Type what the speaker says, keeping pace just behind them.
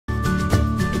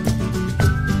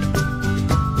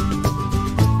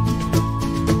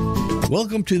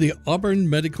Welcome to the Auburn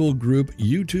Medical Group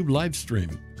YouTube live stream,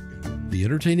 the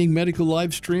entertaining medical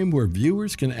live stream where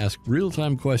viewers can ask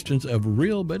real-time questions of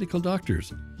real medical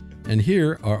doctors. And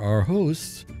here are our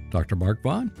hosts, Dr. Mark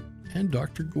Vaughn and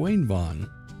Dr. Gwen Vaughn.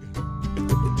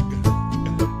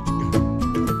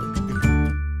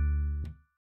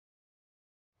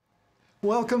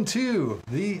 Welcome to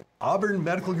the Auburn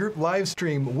Medical Group live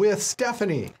stream with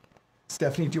Stephanie.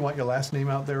 Stephanie, do you want your last name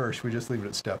out there, or should we just leave it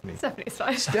at Stephanie? Stephanie's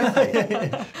fine.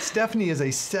 Stephanie, Stephanie is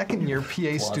a second-year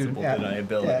PA student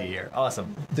at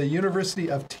Awesome. the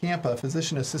University of Tampa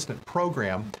Physician Assistant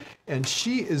Program, and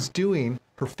she is doing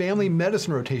her family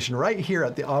medicine rotation right here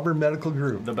at the Auburn Medical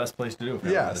Group. The best place to do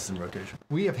family medicine rotation.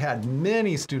 We have had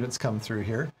many students come through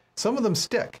here. Some of them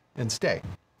stick and stay,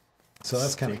 so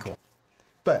that's kind of cool.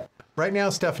 But right now,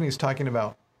 Stephanie's talking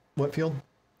about what field?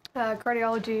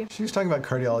 Cardiology. She's talking about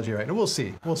cardiology, right? And we'll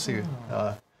see. We'll see.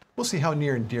 We'll see how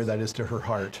near and dear that is to her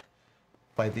heart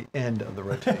by the end of the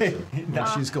rotation. And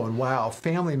she's going, wow,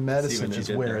 family medicine is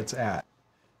where it's at.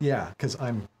 Yeah, because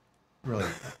I'm really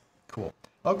cool.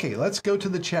 Okay, let's go to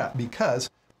the chat because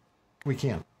we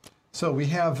can. So we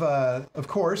have, of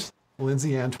course,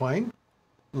 Lindsay Antwine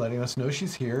letting us know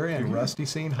she's here, and Rusty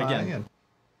saying hi,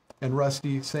 and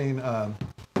Rusty saying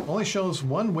only shows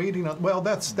one waiting on. Well,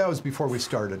 that was before we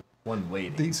started. One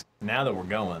waiting. Now that we're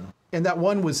going. And that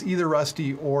one was either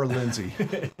Rusty or Lindsay,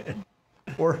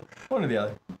 or one or the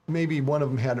other. Maybe one of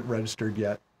them hadn't registered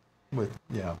yet. They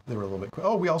were a little bit.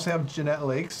 Oh, we also have Jeanette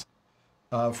Lakes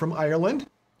from Ireland.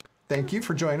 Thank you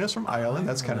for joining us from Ireland.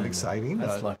 That's kind of exciting.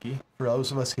 That's lucky for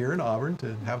those of us here in Auburn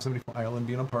to have somebody from Ireland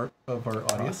being a part of our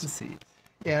audience.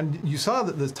 And you saw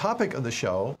that the topic of the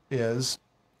show is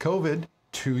COVID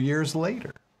 2 years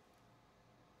later,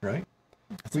 right?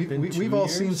 We've all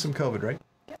seen some COVID, right?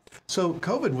 Yep. So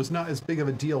COVID was not as big of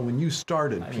a deal when you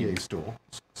started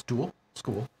school.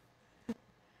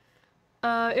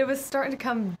 It was starting to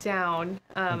come down.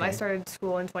 I started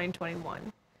school in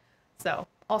 2021, so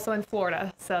also in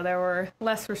Florida, so there were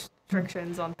less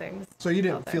restrictions on things. So you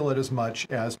didn't feel it as much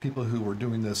as people who were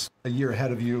doing this a year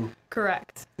ahead of you.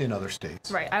 Correct. In other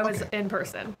states. Right. I was in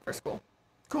person for school.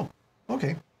 Cool.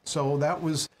 Okay. So that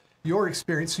was your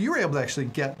experience. So you were able to actually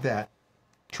get that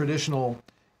traditional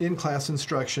in-class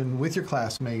instruction with your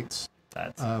classmates.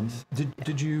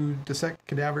 Did you dissect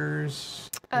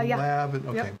cadavers in lab?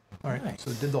 Okay. Yep. All right. Nice.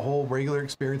 So did the whole regular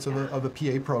experience of a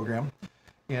PA program,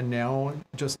 and now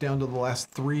just down to the last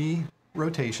 3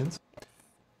 rotations.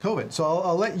 COVID. So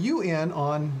I'll let you in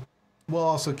on. We'll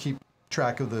also keep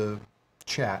track of the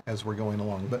chat as we're going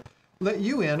along, but let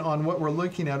you in on what we're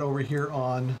looking at over here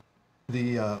on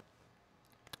the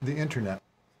internet.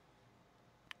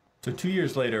 So 2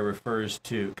 years later refers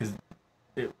to, because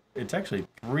it's actually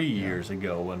 3 years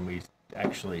ago when we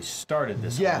actually started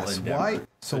this whole endeavor. Why?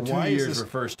 So 2 years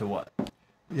refers to what?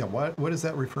 Yeah, what is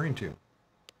that referring to?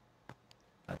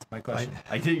 That's my question.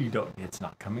 It's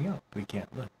not coming up. We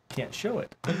can't look. Can't show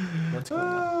it. What's going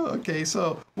on? Okay,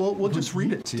 so we'll just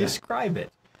read it to you. Describe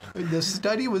it. The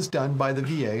study was done by the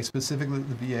VA, specifically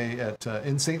the VA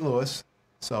in St. Louis.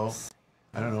 So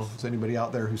I don't know, is anybody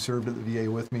out there who served at the VA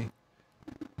with me?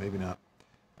 Maybe not.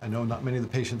 I know not many of the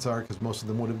patients are, because most of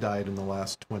them would have died in the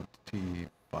last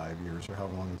 25 years or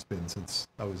however long it's been since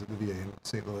I was at the VA in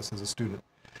St. Louis as a student.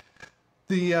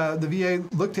 The VA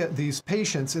looked at these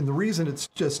patients, and the reason it's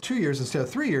just 2 years instead of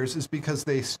 3 years is because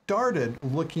they started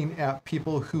looking at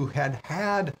people who had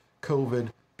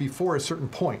COVID before a certain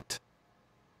point.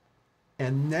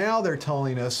 And now they're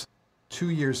telling us 2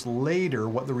 years later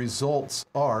what the results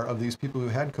are of these people who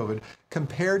had COVID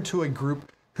compared to a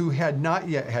group who had not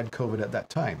yet had COVID at that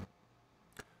time.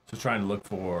 So trying to look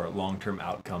for long-term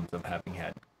outcomes of having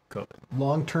had COVID.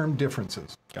 Long-term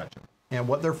differences. Gotcha. And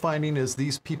what they're finding is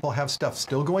these people have stuff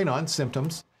still going on,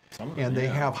 symptoms, and they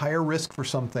have higher risk for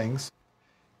some things.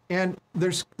 And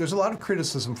there's a lot of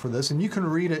criticism for this, and you can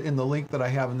read it in the link that I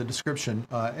have in the description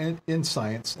in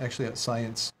Science, actually at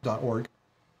science.org.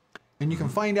 And you can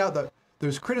find out that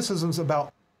there's criticisms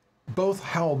about both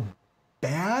how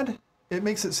bad it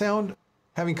makes it sound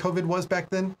having COVID was back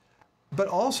then, but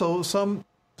also some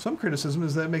criticism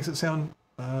is that it makes it sound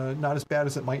not as bad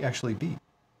as it might actually be.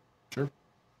 Sure.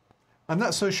 I'm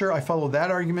not so sure I follow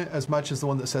that argument as much as the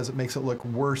one that says it makes it look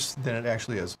worse than it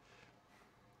actually is.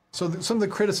 So some of the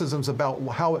criticisms about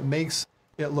how it makes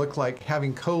it look like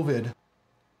having COVID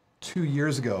 2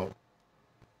 years ago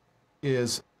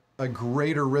is a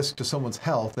greater risk to someone's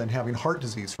health than having heart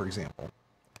disease, for example.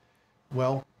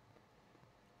 Well,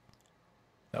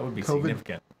 that would be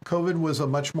significant. COVID was a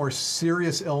much more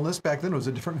serious illness back then. It was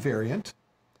a different variant.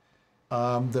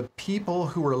 The people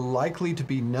who were likely to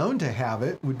be known to have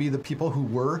it would be the people who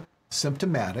were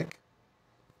symptomatic.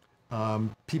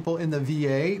 People in the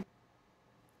VA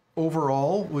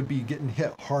overall would be getting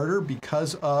hit harder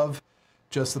because of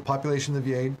just the population of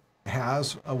the VA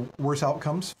has worse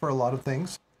outcomes for a lot of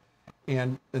things.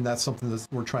 And that's something that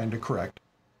we're trying to correct.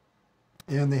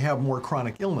 And they have more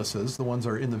chronic illnesses, the ones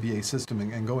that are in the VA system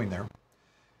and going there.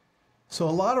 So a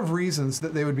lot of reasons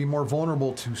that they would be more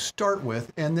vulnerable to start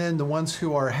with, and then the ones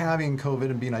who are having COVID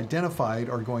and being identified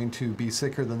are going to be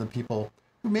sicker than the people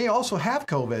who may also have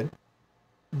COVID,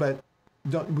 but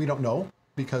we don't know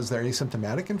because they're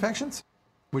asymptomatic infections,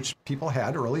 which people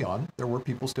had early on. There were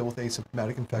people still with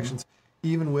asymptomatic infections,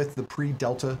 even with the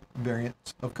pre-Delta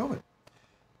variants of COVID.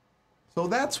 So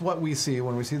that's what we see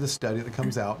when we see the study that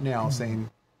comes out now saying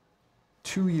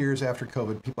 2 years after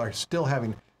COVID, people are still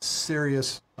having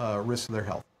serious risks to their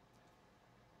health.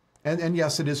 And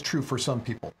yes, it is true for some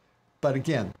people. But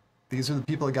again, these are the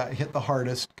people that got hit the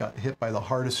hardest, got hit by the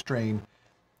hardest strain.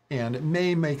 And it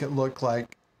may make it look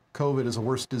like COVID is a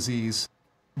worse disease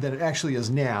than it actually is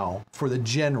now for the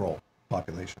general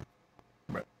population.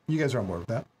 Right. You guys are on board with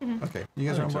that? Mm-hmm. Okay, you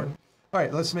guys are on board. All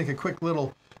right, let's make a quick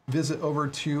little visit over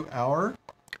to our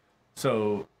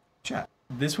chat.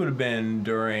 This would have been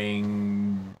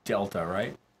during Delta,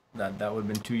 right? That would have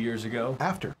been 2 years ago?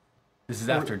 After. This is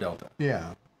after Delta.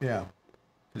 Yeah.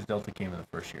 Because Delta came in the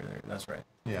first year there. That's right.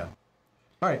 Yeah.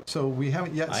 All right, so we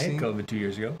haven't yet seen... I had COVID 2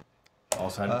 years ago.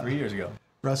 Also had it 3 years ago.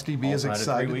 Rusty B is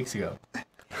excited. 3 weeks ago.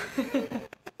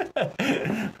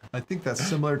 I think that's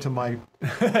similar to my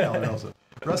calendar also.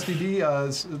 Rusty B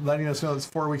is letting us know it's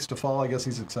 4 weeks to fall. I guess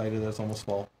he's excited that it's almost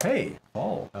fall. Hey,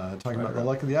 fall. Talking about the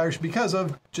luck of the Irish because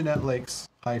of Jeanette Lakes,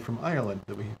 hi from Ireland,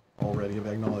 that we already have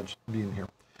acknowledged being here.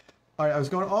 All right, I was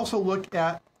going to also look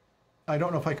at, I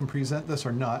don't know if I can present this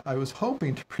or not. I was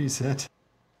hoping to present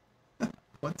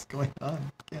what's going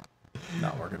on. Yeah.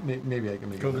 Not working. Maybe I can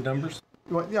make COVID numbers?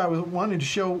 Well, yeah, I was wanting to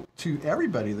show to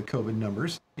everybody the COVID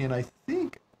numbers, and I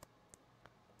think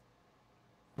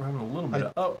we're having a little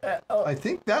bit I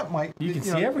think that might... You can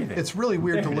see everything. It's really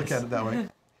weird to look at it that way.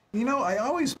 You know, I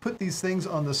always put these things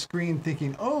on the screen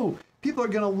thinking, oh, people are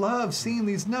going to love seeing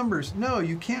these numbers. No,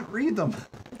 you can't read them.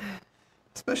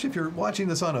 Especially if you're watching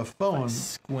this on a phone.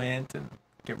 Squint and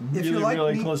get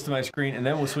really close to my screen, and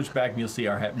then we'll switch back and you'll see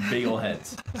our big old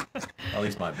heads. At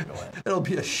least my big old head. It'll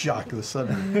be a shock this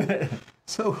sudden.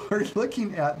 So we're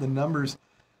looking at the numbers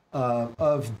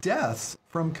of deaths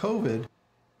from COVID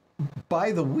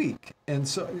by the week. And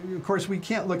so, of course, we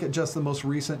can't look at just the most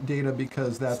recent data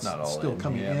because that's still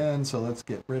coming in, so let's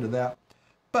get rid of that.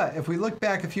 But if we look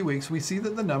back a few weeks, we see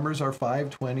that the numbers are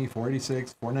 520,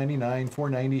 486, 499,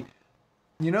 490.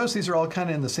 You notice these are all kind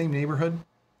of in the same neighborhood.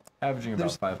 Averaging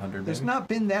about 500, maybe. There's not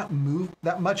been that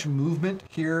much movement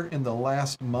here in the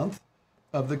last month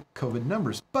of the COVID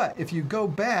numbers. But if you go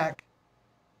back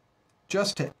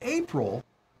just to April,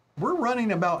 we're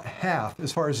running about half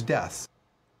as far as deaths.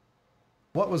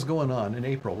 What was going on in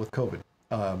April with COVID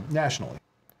nationally?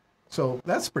 So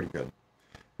that's pretty good.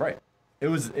 Right. It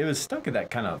was stuck at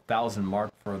that kind of 1,000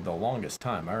 mark for the longest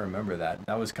time. I remember that.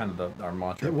 That was kind of our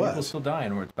mantra. It was. People still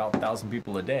dying. We're about 1,000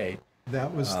 people a day.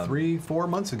 That was 3-4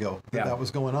 months ago that was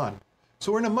going on.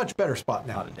 So we're in a much better spot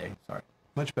now. Not a day, sorry.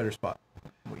 Much better spot.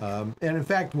 And in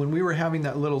fact, when we were having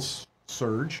that little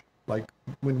surge, like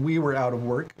when we were out of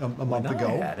work a month ago.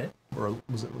 I had it. Or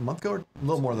was it a month ago or a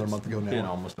little more than a month ago now? It's been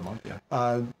almost a month,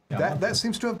 yeah. That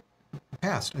seems to have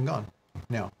passed and gone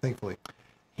now, thankfully.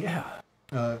 Yeah.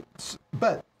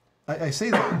 But I say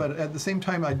that, but at the same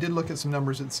time, I did look at some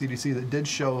numbers at the CDC that did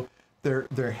show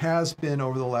there has been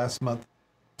over the last month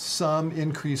some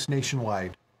increase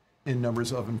nationwide in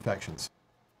numbers of infections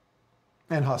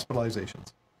and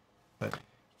hospitalizations. But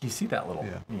you see that little,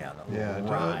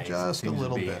 rise. Just a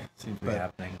little bit. Seems to be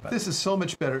happening. But this is so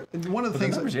much better. And one of the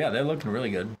things, numbers, they're looking really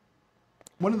good.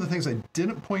 One of the things I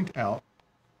didn't point out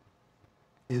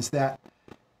is that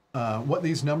what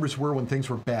these numbers were when things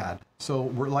were bad. So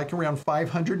we're like around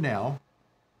 500 now.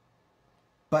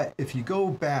 But if you go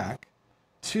back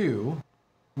to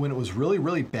when it was really,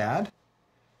 really bad,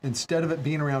 instead of it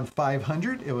being around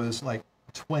 500, it was like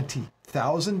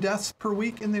 20,000 deaths per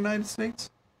week in the United States.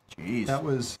 Jeez. That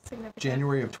was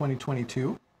January of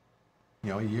 2022,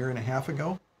 a year and a half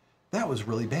ago. That was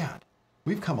really bad.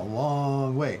 We've come a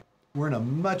long way. We're in a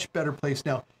much better place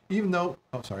now, even though,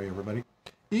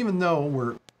 even though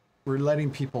we're letting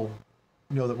people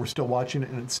know that we're still watching it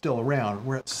and it's still around,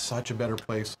 we're at such a better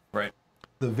place. Right.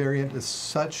 The variant is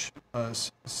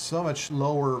so much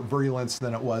lower virulence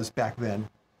than it was back then.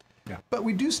 Yeah. But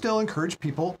we do still encourage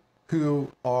people who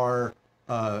are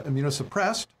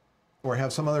immunosuppressed or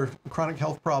have some other chronic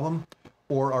health problem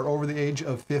or are over the age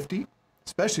of 50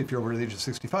 especially if you're over the age of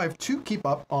 65, to keep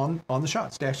up on the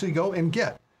shots, to actually go and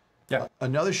get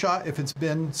another shot if it's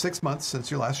been 6 months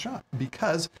since your last shot,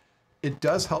 because it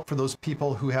does help for those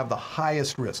people who have the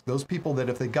highest risk, those people that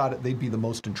if they got it, they'd be the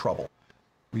most in trouble.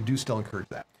 We do still encourage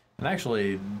that. And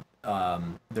actually,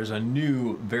 there's a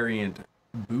new variant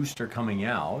booster coming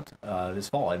out this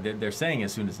fall. They're saying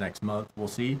as soon as next month. We'll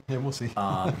see. Yeah, we'll see.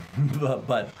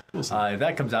 But we'll see. If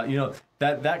that comes out,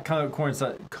 that kind of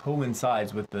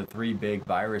coincides with the three big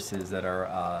viruses that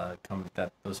are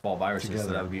those fall viruses. Together.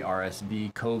 So that would be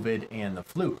RSV, COVID, and the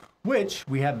flu, which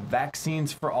we have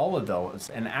vaccines for all of those.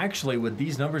 And actually, with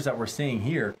these numbers that we're seeing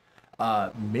here,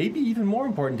 maybe even more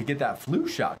important to get that flu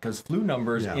shot, because flu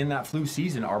numbers in that flu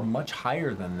season are much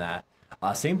higher than that.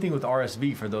 Same thing with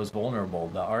RSV for those vulnerable.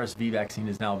 The RSV vaccine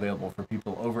is now available for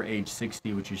people over age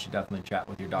 60, which you should definitely chat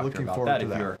with your doctor about that if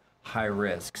you're high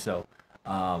risk. So,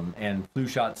 and flu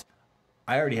shots,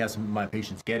 I already have some of my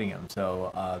patients getting them,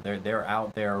 so they're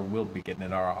out there. We'll be getting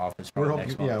in our office probably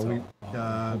next month.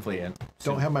 Yeah, hopefully.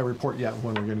 Don't have my report yet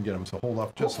when we're going to get them, so hold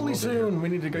off just hopefully soon. We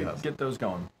need to get those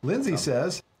going. Lindsay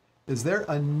says, is there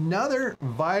another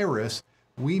virus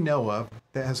we know of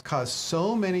that has caused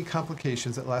so many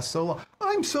complications that last so long?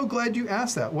 I'm so glad you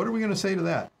asked that. What are we going to say to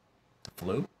that?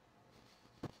 Flu?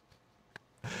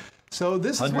 So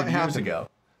this is what happened. 100 years ago.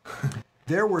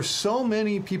 There were so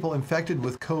many people infected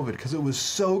with COVID because it was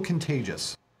so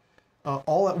contagious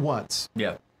all at once.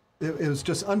 Yeah. It was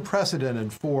just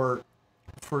unprecedented for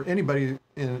anybody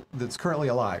that's currently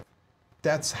alive.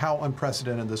 That's how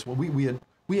unprecedented this was.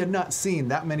 We had not seen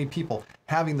that many people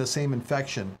having the same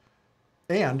infection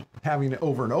and having it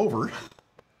over and over.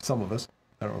 Some of us.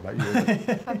 I don't know about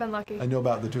you. I've been lucky. I know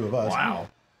about the two of us. Wow.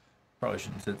 Probably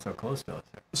shouldn't sit so close to us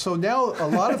there. So now a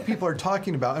lot of people are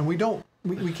talking about, and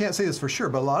we can't say this for sure,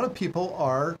 but a lot of people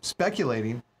are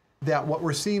speculating that what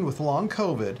we're seeing with long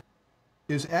COVID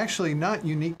is actually not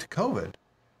unique to COVID,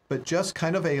 but just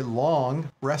kind of a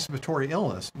long respiratory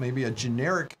illness, maybe a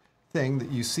generic thing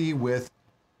that you see with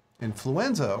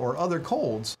influenza or other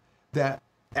colds, that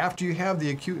after you have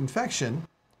the acute infection,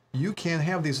 you can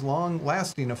have these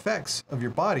long-lasting effects of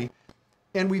your body.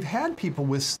 And we've had people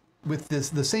with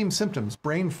the same symptoms,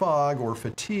 brain fog or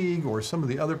fatigue or some of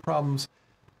the other problems,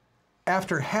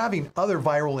 after having other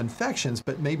viral infections,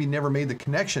 but maybe never made the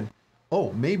connection.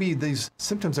 Oh, maybe these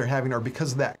symptoms they're having are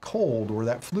because of that cold or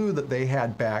that flu that they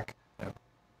had back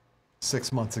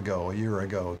 6 months ago, a year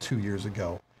ago, 2 years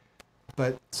ago.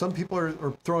 But some people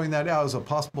are throwing that out as a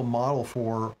possible model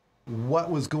for what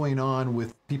was going on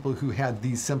with people who had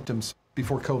these symptoms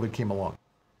before COVID came along.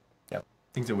 Yeah,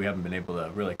 things that we haven't been able to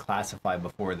really classify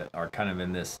before that are kind of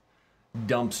in this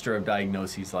dumpster of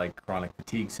diagnoses like chronic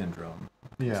fatigue syndrome.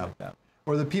 Yeah, like that.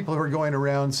 Or the people who are going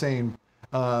around saying,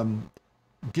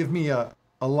 give me a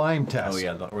Lyme test. Oh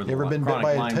yeah, or the ever been bit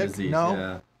by a tick? Disease, no.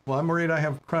 Yeah. Well, I'm worried I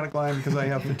have chronic Lyme because I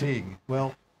have fatigue.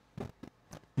 Well,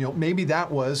 maybe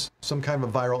that was some kind of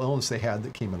a viral illness they had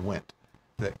that came and went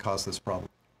that caused this problem.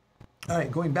 All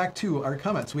right, going back to our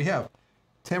comments, we have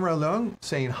Tamara Long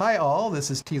saying, hi all,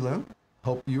 this is T. Long.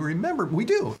 Hope you remember. We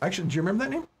do. Actually, do you remember that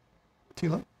name? T.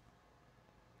 Long?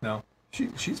 No.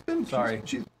 She's been, sorry.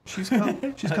 She's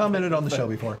commented on the show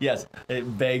before. Yes,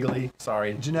 vaguely,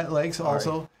 sorry. Jeanette Lakes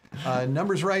also.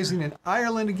 Numbers rising in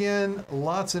Ireland again,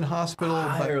 lots in hospital,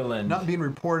 Ireland. but not being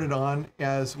reported on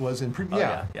as was in previous.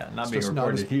 Yeah, not being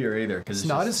reported here either. It's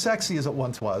not as sexy as it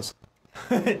once was.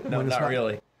 No, not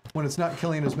really. When it's not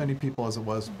killing as many people as it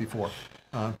was before.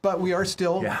 But we are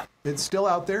still, it's still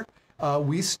out there.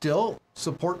 We still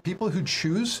support people who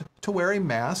choose to wear a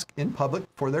mask in public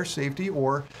for their safety,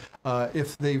 or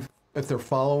if they're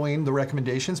following the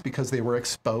recommendations because they were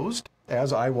exposed,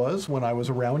 as I was when I was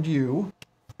around you,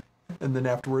 and then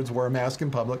afterwards wore a mask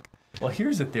in public. Well,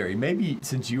 here's a theory. Maybe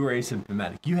since you were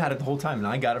asymptomatic, you had it the whole time, and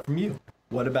I got it from you.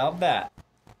 What about that?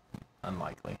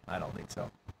 Unlikely. I don't think so.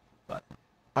 But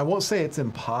I won't say it's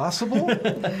impossible.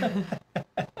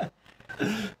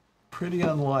 Pretty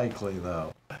unlikely,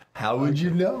 though. How would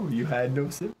you know? You had no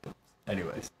symptoms.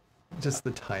 Anyways. Just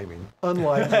the timing.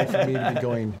 Unlikely for me to be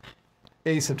going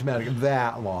asymptomatic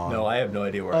that long. No, I have no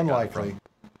idea where I got it from.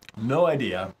 No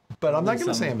idea. But I'm not going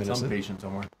to say I'm innocent. Some patient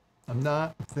somewhere. I'm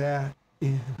not that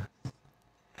innocent.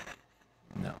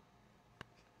 No.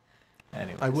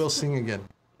 Anyways. I will sing again.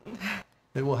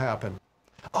 It will happen.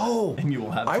 Oh, and you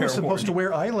will have I was supposed to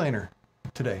wear eyeliner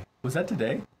today. Was that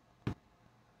today?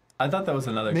 I thought that was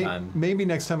another time. Maybe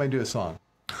next time I do a song.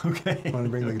 Okay. I want to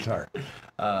bring the guitar.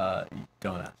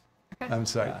 Don't ask. I'm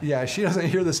sorry. Yeah, she doesn't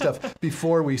hear this stuff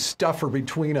before we stuff her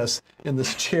between us in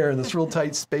this chair in this real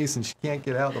tight space, and she can't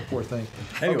get out, the poor thing.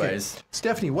 Anyways. Okay.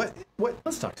 Stephanie, what?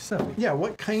 Let's talk to Stephanie. Yeah,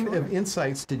 what kind of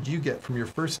insights did you get from your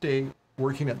first day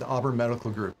working at the Auburn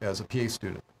Medical Group as a PA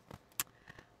student?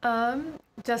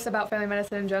 Just about family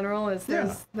medicine in general.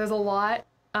 There's a lot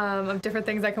of different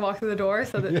things that can walk through the door,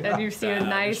 so that and you see a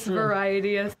nice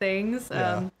variety of things.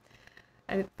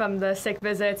 And from the sick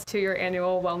visits to your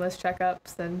annual wellness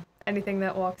checkups and anything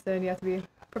that walks in, you have to be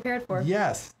prepared for.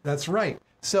 Yes, that's right.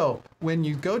 So when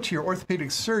you go to your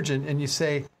orthopedic surgeon and you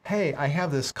say, "Hey, I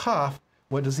have this cough,"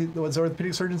 what does the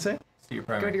orthopedic surgeon say?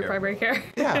 Go to your primary care.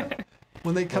 Yeah.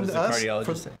 When they come to us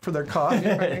for their cough,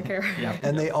 primary care.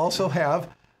 And they also have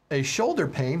a shoulder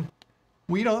pain,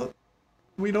 we don't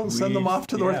send them off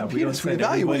to the orthopedist. We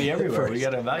evaluate everywhere. We got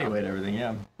to evaluate everything.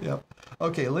 Yeah. Yep.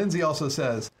 Okay. Lindsay also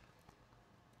says,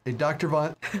 "A Dr.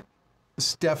 Von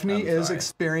Stephanie is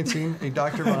experiencing a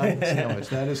Dr. Von sandwich."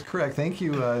 That is correct. Thank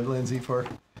you, Lindsay, for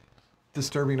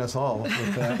disturbing us all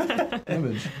with that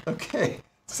image. Okay.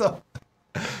 So,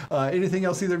 anything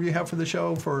else either of you have for the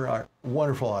show for our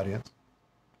wonderful audience?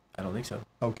 I don't think so.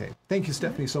 Okay. Thank you,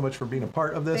 Stephanie, so much for being a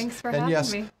part of this. Thanks for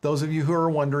having me. Those of you who are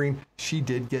wondering, she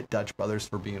did get Dutch Brothers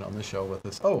for being on the show with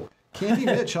us. Oh, Candy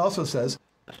Mitch also says,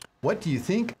 "What do you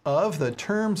think of the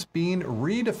terms being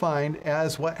redefined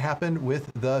as what happened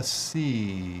with the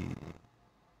sea?"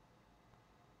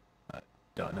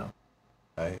 Don't know.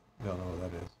 I don't know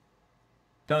what that is.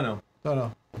 Don't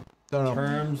know.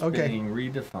 Terms being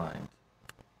redefined.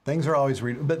 Things are always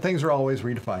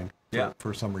redefined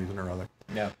for some reason or other.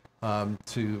 Yeah.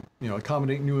 To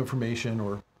accommodate new information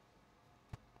or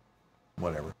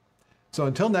whatever. So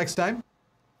until next time,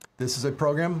 this is a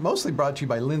program mostly brought to you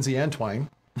by Lindsay Antwine,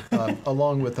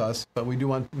 along with us, but we do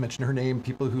want to mention her name,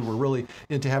 people who were really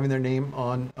into having their name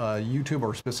on YouTube,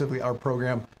 or specifically our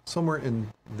program somewhere in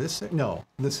this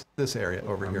area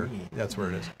over here. That's where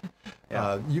it is.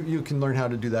 Yeah. You can learn how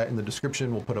to do that in the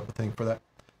description. We'll put up a thing for that.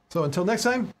 So until next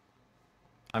time,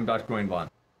 I'm Dr. Wayne Vaughn.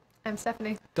 I'm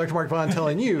Stephanie. Dr. Mark Vaughn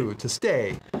telling you to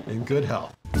stay in good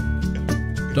health.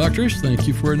 Doctors, thank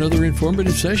you for another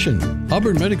informative session.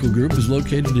 Auburn Medical Group is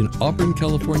located in Auburn,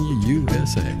 California,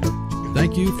 USA.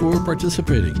 Thank you for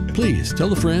participating. Please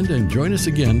tell a friend and join us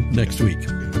again next week.